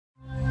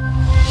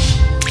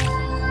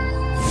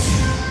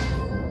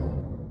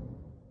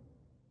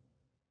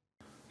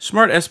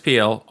Smaart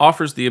SPL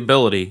offers the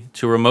ability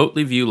to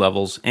remotely view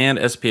levels and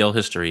SPL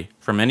history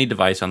from any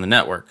device on the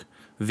network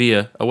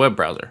via a web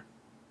browser.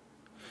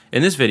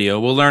 In this video,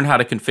 we'll learn how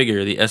to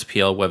configure the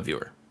SPL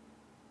Webviewer.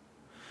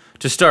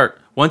 To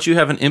start, once you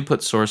have an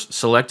input source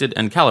selected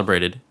and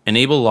calibrated,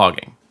 enable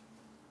logging.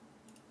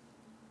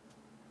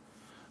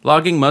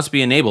 Logging must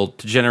be enabled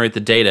to generate the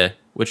data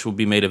which will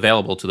be made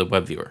available to the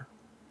Webviewer.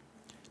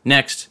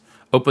 Next,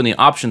 open the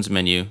Options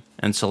menu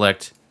and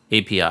select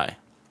API.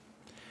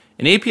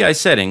 In API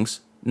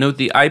settings, note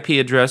the IP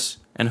address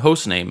and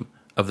hostname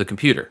of the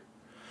computer.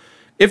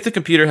 If the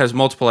computer has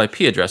multiple IP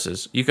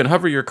addresses, you can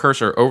hover your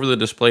cursor over the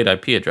displayed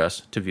IP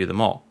address to view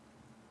them all.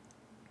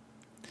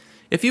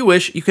 If you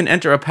wish, you can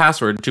enter a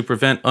password to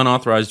prevent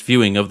unauthorized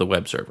viewing of the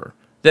web server.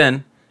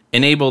 Then,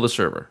 enable the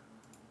server.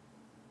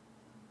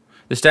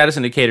 The status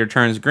indicator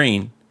turns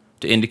green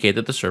to indicate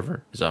that the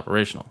server is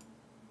operational.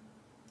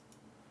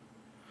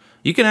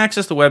 You can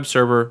access the web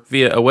server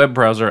via a web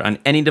browser on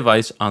any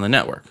device on the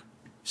network.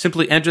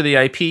 Simply enter the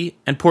IP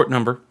and port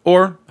number,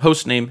 or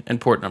hostname and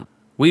port number.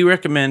 We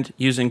recommend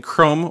using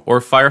Chrome or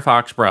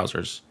Firefox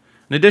browsers.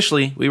 And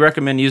additionally, we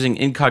recommend using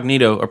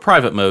incognito or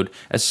private mode,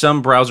 as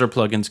some browser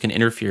plugins can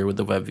interfere with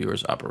the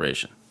Webviewer's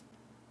operation.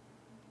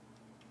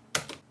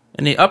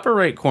 In the upper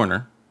right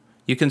corner,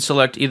 you can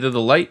select either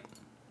the light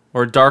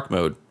or dark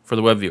mode for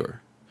the Webviewer.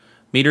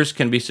 Meters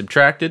can be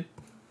subtracted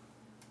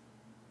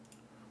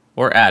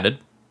or added,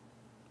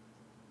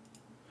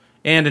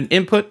 and an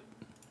input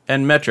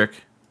and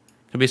metric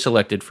can be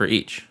selected for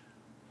each.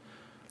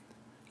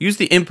 Use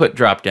the input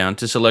dropdown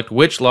to select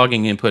which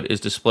logging input is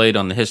displayed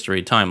on the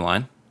history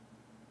timeline,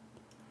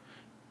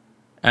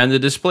 and the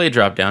display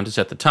dropdown to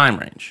set the time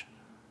range.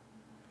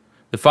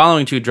 The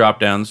following two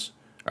dropdowns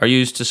are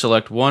used to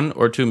select one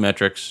or two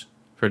metrics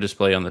for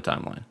display on the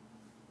timeline.